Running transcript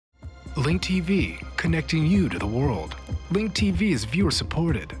Link TV, connecting you to the world. Link TV is viewer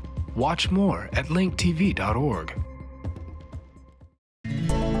supported. Watch more at linktv.org.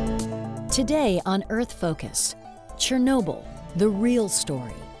 Today on Earth Focus, Chernobyl, the real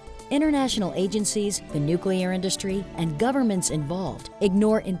story. International agencies, the nuclear industry, and governments involved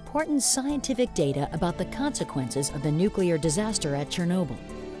ignore important scientific data about the consequences of the nuclear disaster at Chernobyl.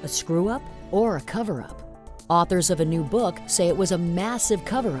 A screw-up or a cover-up? Authors of a new book say it was a massive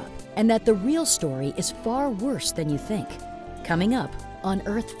cover-up and that the real story is far worse than you think. Coming up on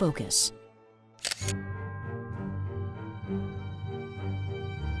Earth Focus.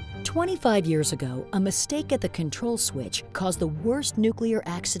 25 years ago, a mistake at the control switch caused the worst nuclear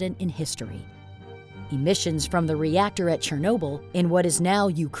accident in history. Emissions from the reactor at Chernobyl, in what is now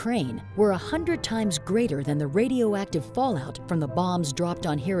Ukraine, were 100 times greater than the radioactive fallout from the bombs dropped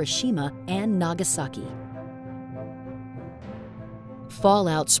on Hiroshima and Nagasaki.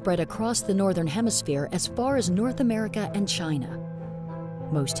 Fallout spread across the Northern Hemisphere as far as North America and China.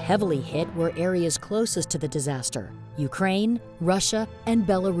 Most heavily hit were areas closest to the disaster: Ukraine, Russia, and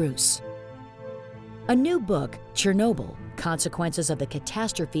Belarus. A new book, Chernobyl: Consequences of the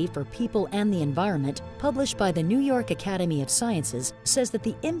Catastrophe for People and the Environment, published by the New York Academy of Sciences, says that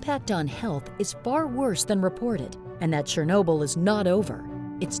the impact on health is far worse than reported, and that Chernobyl is not over.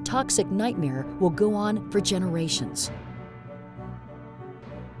 Its toxic nightmare will go on for generations.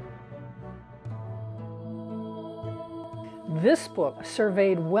 This book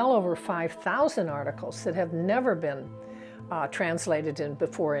surveyed well over 5,000 articles that have never been translated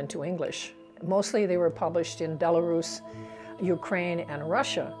before into English. Mostly they were published in Belarus, Ukraine, and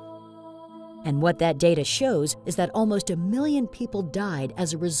Russia. And what that data shows is that almost 1 million people died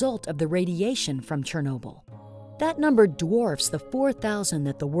as a result of the radiation from Chernobyl. That number dwarfs the 4,000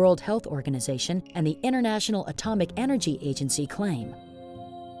 that the World Health Organization and the International Atomic Energy Agency claim.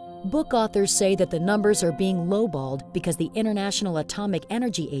 Book authors say that the numbers are being lowballed because the International Atomic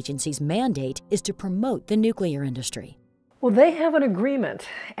Energy Agency's mandate is to promote the nuclear industry. Well, they have an agreement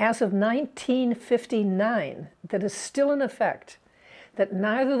as of 1959 that is still in effect, that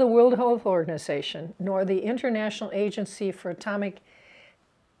neither the World Health Organization nor the International Agency for Atomic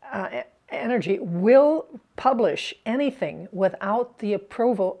Energy will publish anything without the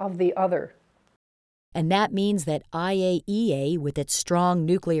approval of the other. And that means that IAEA, with its strong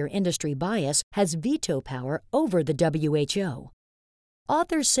nuclear industry bias, has veto power over the WHO.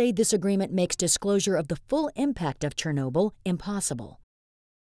 Authors say this agreement makes disclosure of the full impact of Chernobyl impossible.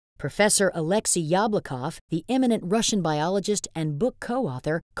 Professor Alexey Yablokov, the eminent Russian biologist and book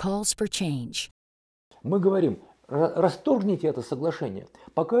co-author, calls for change. Мы говорим, расторгните это соглашение.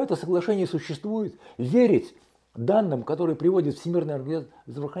 Пока это соглашение существует, верить данным, которые приводит Всемирная организация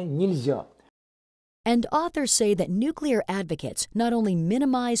здравоохранения, нельзя. And authors say that nuclear advocates not only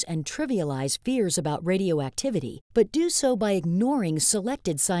minimize and trivialize fears about radioactivity, but do so by ignoring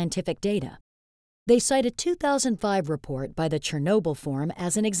selected scientific data. They cite a 2005 report by the Chernobyl Forum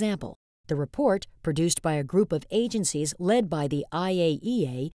as an example. The report, produced by a group of agencies led by the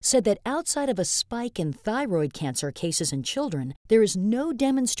IAEA, said that outside of a spike in thyroid cancer cases in children, there is no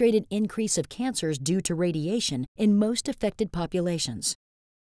demonstrated increase of cancers due to radiation in most affected populations.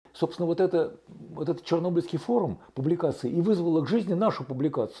 Собственно, вот этот Чернобыльский форум публикации и вызвало к жизни нашу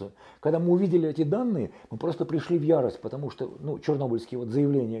публикацию. Когда мы увидели эти данные, мы просто пришли в ярость, потому что чернобыльские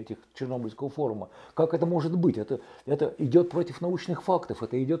заявления этих Чернобыльского форума, как это может быть? Это идет против научных фактов,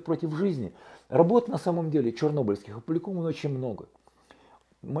 это идет против жизни. Работ на самом деле чернобыльских опубликовано очень много.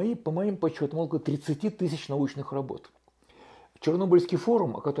 По моим подсчетам, около 30 тысяч научных работ. Чернобыльский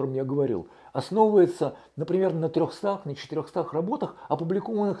форум, о котором я говорил, основывается, например, на 300, на 400 работах,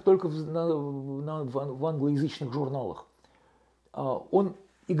 опубликованных только в англоязычных журналах. Он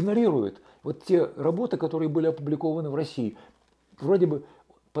игнорирует вот те работы, которые были опубликованы в России, вроде бы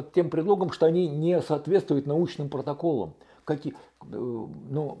под тем предлогом, что они не соответствуют научным протоколам. В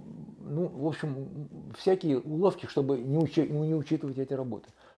общем, всякие уловки, чтобы не учитывать эти работы.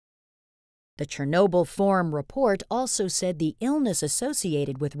 The Chernobyl Forum report also said the illness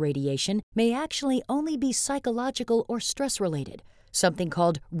associated with radiation may actually only be psychological or stress-related, something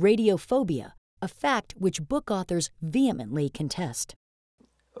called radiophobia, a fact which book authors vehemently contest.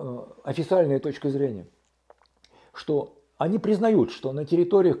 Официальная точка зрения, что они признают, что на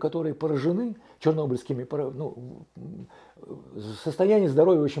территориях, которые поражены чернобыльскими, состояние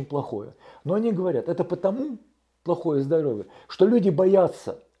здоровья очень плохое. Но они говорят, это потому плохое здоровье, что люди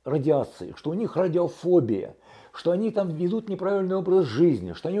боятся радиации, что у них радиофобия, что они там ведут неправильный образ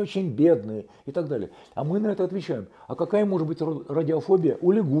жизни, что они очень бедные и так далее. А мы на это отвечаем. А какая может быть радиофобия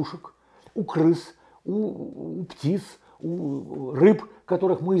у лягушек, у крыс, у птиц, у рыб,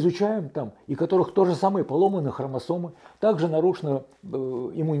 которых мы изучаем там, и которых тоже самые поломаны хромосомы, также нарушен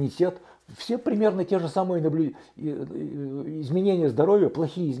иммунитет. Все примерно те же самые изменения здоровья,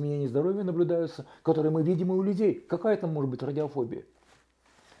 плохие изменения здоровья наблюдаются, которые мы видим и у людей. Какая там может быть радиофобия?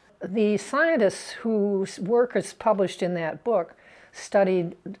 The scientists whose work is published in that book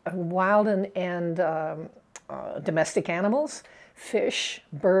studied wild and domestic animals, fish,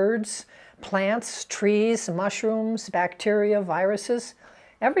 birds, plants, trees, mushrooms, bacteria, viruses,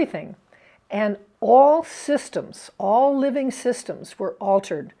 everything. And all systems, all living systems were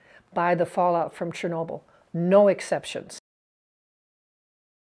altered by the fallout from Chernobyl, no exceptions.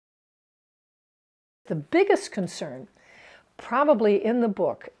 The biggest concern, probably in the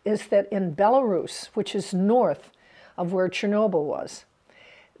book, is that in Belarus, which is north of where Chernobyl was,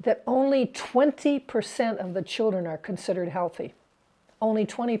 that only 20% of the children are considered healthy. Only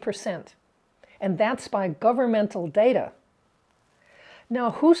 20%. And that's by governmental data.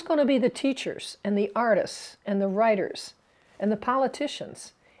 Now, who's going to be the teachers and the artists and the writers and the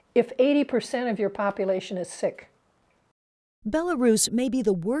politicians if 80% of your population is sick? Belarus may be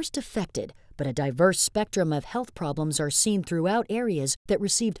the worst affected, but a diverse spectrum of health problems are seen throughout areas that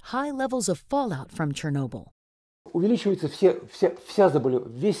received high levels of fallout from Chernobyl. Увеличивается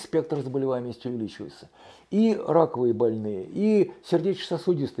весь спектр заболеваемости увеличивается. И раковые больные, и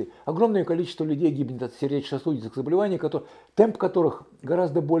сердечно-сосудистые. Огромное количество людей гибнет от сердечно-сосудистых заболеваний, темп которых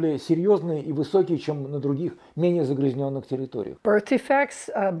гораздо более серьезный и высокий, чем на других, менее загрязненных территориях. Birth defects,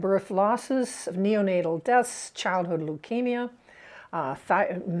 birth losses, neonatal deaths, childhood leukemia,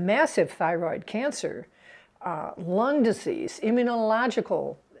 massive thyroid cancer, lung disease,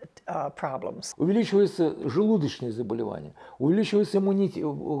 immunological problems. Увеличиваются желудочные заболевания, увеличивается иммунитет,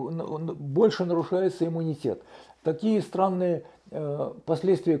 больше нарушается иммунитет. Такие странные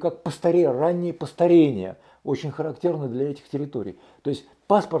последствия, как раннее постарение, очень характерны для этих территорий. То есть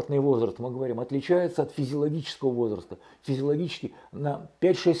паспортный возраст, мы говорим, отличается от физиологического возраста. Физиологически на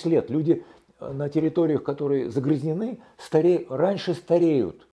 5-6 лет люди на территориях, которые загрязнены, раньше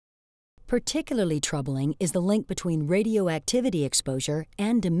стареют. Particularly troubling is the link between radioactivity exposure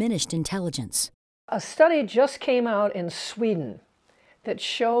and diminished intelligence. A study just came out in Sweden that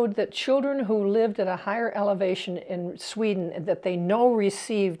showed that children who lived at a higher elevation in Sweden that they know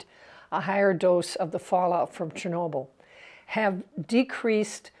received a higher dose of the fallout from Chernobyl have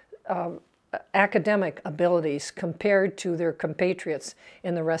decreased academic abilities compared to their compatriots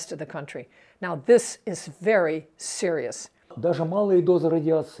in the rest of the country. Now, this is very serious. Даже малые дозы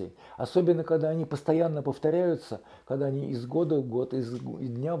радиации, особенно когда они постоянно повторяются, когда они из года в год, из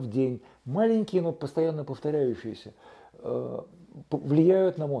дня в день, маленькие, но постоянно повторяющиеся,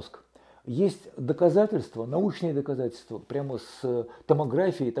 влияют на мозг. Есть доказательства, научные доказательства, прямо с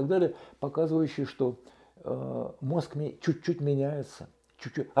томографией и так далее, показывающие, что мозг чуть-чуть меняется.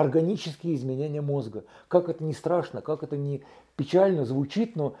 Органические изменения мозга. Как это не страшно, как это не печально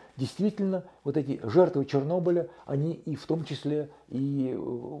звучит, но действительно вот эти жертвы Чернобыля, они и в том числе и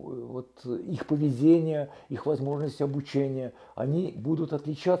вот их поведение, их возможности обучения, они будут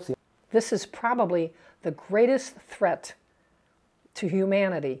отличаться. This is probably the greatest threat to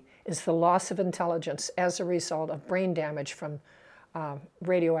humanity is the loss of intelligence as a result of brain damage from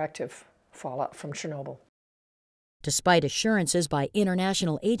radioactive fallout from Chernobyl. Despite assurances by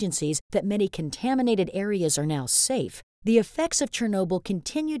international agencies that many contaminated areas are now safe, the effects of Chernobyl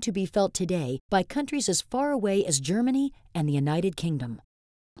continue to be felt today by countries as far away as Germany and the United Kingdom.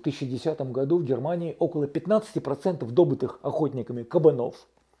 В 2010 году в Германии около 15% добытых охотниками кабанов,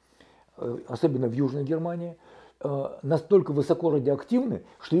 особенно в Южной Германии, настолько высоко радиоактивны,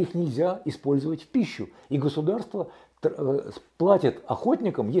 что их нельзя использовать в пищу. И государство платят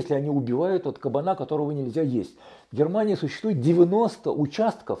охотникам, если они убивают от кабана, которого нельзя есть. В Германии существует 90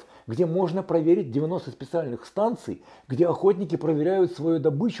 участков, где можно проверить, 90 специальных станций, где охотники проверяют свою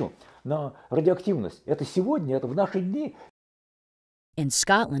добычу на радиоактивность. Это сегодня, это в наши дни. In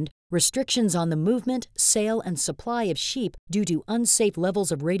Scotland, restrictions on the movement, sale, and supply of sheep due to unsafe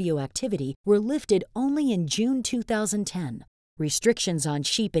levels of radioactivity were lifted only in June 2010. Restrictions on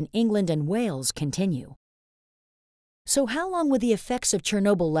sheep in England and Wales continue. So how long will the effects of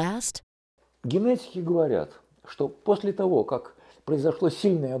Chernobyl last? Генетики говорят, что после того, как произошло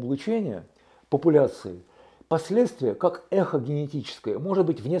сильное облучение популяции, последствия, как эхо генетическое, может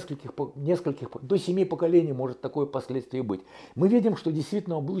быть в нескольких, до 7 поколений может такое последствие быть. Мы видим, что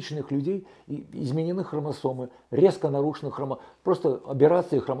действительно у облученных людей изменены хромосомы, резко нарушены просто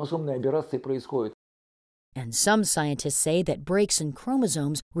аберрации, хромосомные аберрации происходят. And some scientists say that breaks in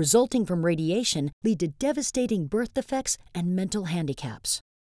chromosomes resulting from radiation lead to devastating birth defects and mental handicaps.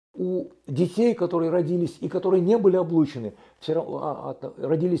 У детей, которые родились и которые не были облучены,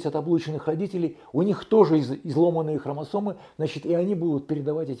 родились от облученных родителей, у них тоже изломанные хромосомы, значит, и они будут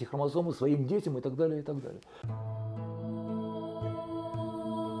передавать эти хромосомы своим детям и так далее, и так далее.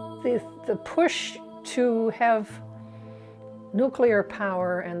 The push to have nuclear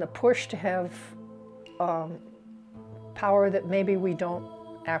power and the push to have power that maybe we don't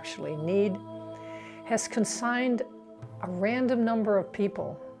actually need has consigned a random number of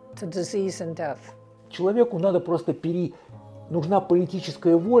people to disease and death. Человеку надо просто нужна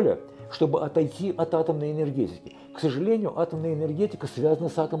политическая воля, чтобы отойти от атомной энергетики. К сожалению, атомная энергетика связана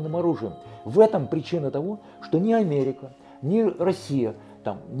с атомным оружием. В этом причина того, что ни Америка, ни Россия,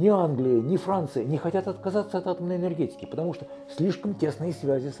 ни Англия, ни Франция не хотят отказаться от атомной энергетики, потому что слишком тесные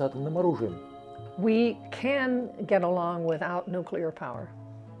связи с атомным оружием. We can get along without nuclear power.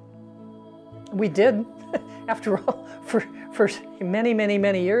 We did, after all, for many, many,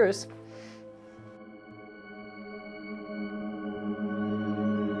 many years.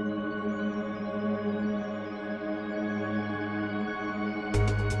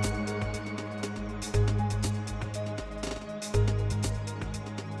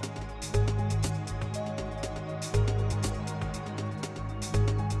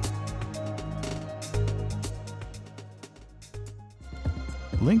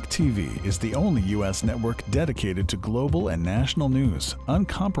 Link TV is the only U.S. network dedicated to global and national news,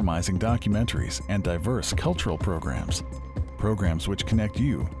 uncompromising documentaries, and diverse cultural programs. Programs which connect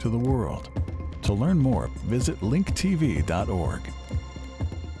you to the world. To learn more, visit linktv.org.